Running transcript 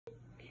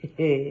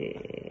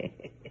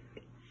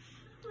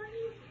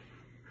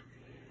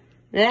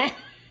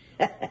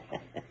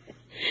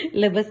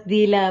Labas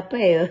dila pa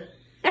eh.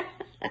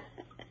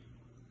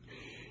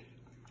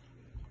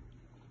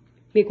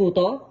 May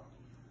kuto?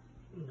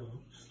 No,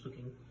 just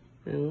looking.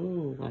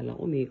 Oo, kala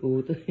ko may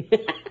kuto.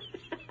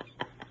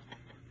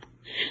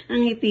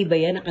 Ang ngiti ba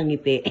yan?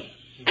 Nakangiti.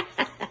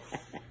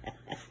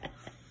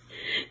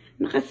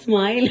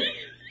 Nakasmile.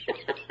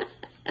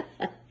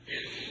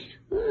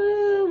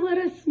 Oh,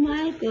 what a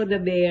smile ko, the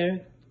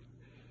bear.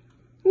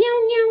 Meow,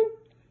 meow.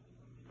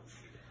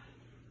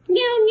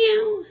 Meow,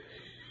 meow.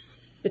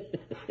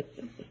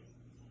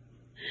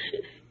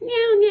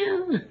 Meow, meow.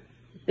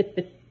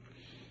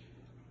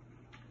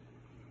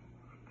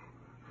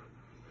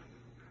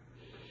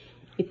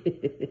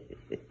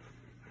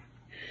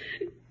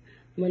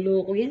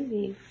 Maloko yan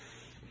eh.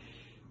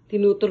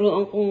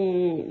 Tinuturoan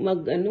kong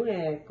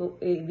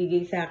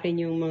ibigay sa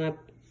akin yung mga,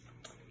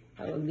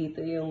 tawag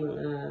dito yung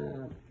mga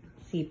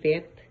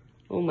sipet.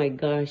 Oh my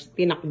gosh,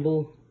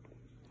 tinakbo.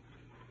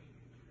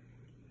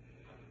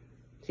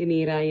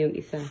 Sinira yung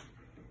isa.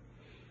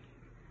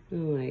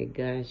 Oh my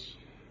gosh.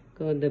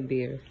 Go the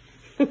bear.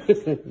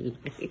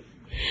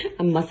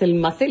 Ang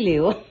muscle-muscle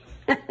eh, oh.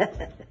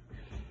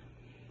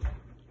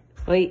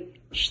 Hoy,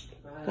 shh.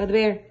 Go the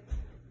bear.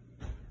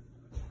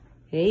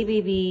 Hey,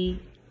 baby.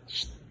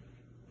 Shh.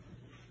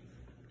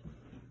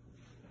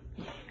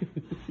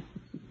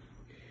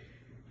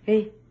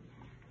 Hey,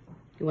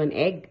 you want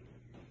egg?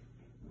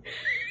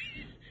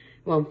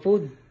 Want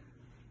food?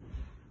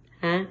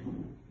 Huh?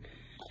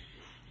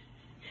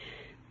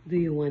 Do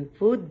you want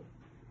food?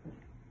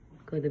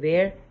 Go the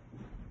bear.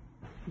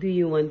 Do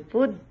you want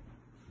food?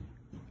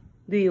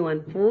 Do you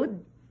want food?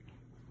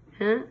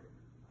 Huh?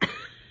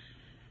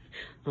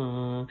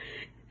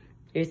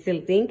 You're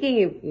still thinking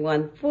you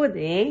want food,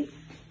 eh?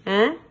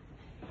 Huh?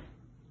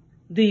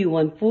 Do you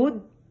want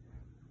food?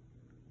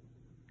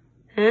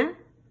 Huh?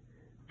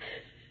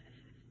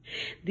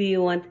 Do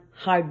you want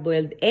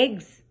hard-boiled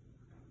eggs?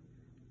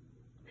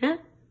 Huh?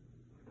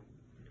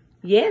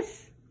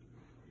 Yes?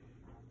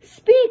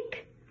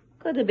 Speak!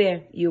 Go the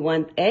bear. You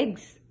want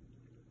eggs?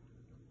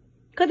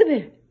 Go the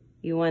bear.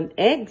 You want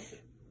eggs?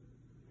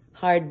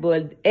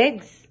 Hard-boiled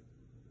eggs?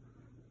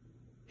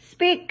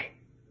 Speak!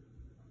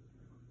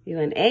 You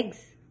want eggs?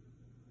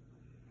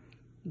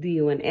 Do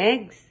you want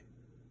eggs?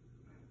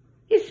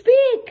 You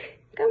speak!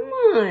 Come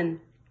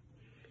on!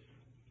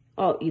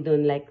 Oh, you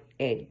don't like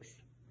eggs.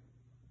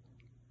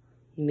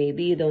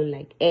 Maybe you don't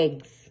like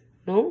eggs,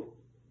 no?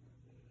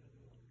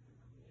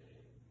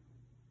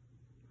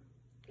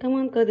 Come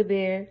on, Cody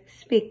Bear.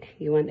 Speak.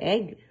 You want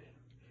egg?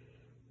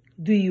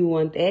 Do you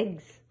want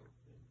eggs?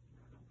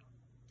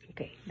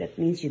 Okay, that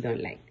means you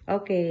don't like.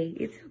 Okay,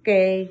 it's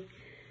okay.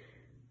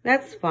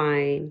 That's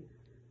fine.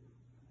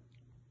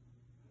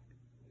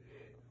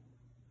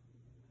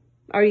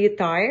 Are you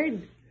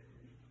tired?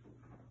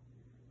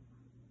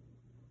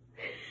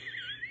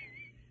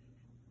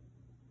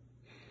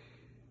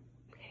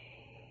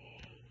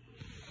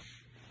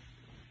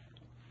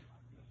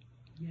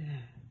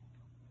 Yeah.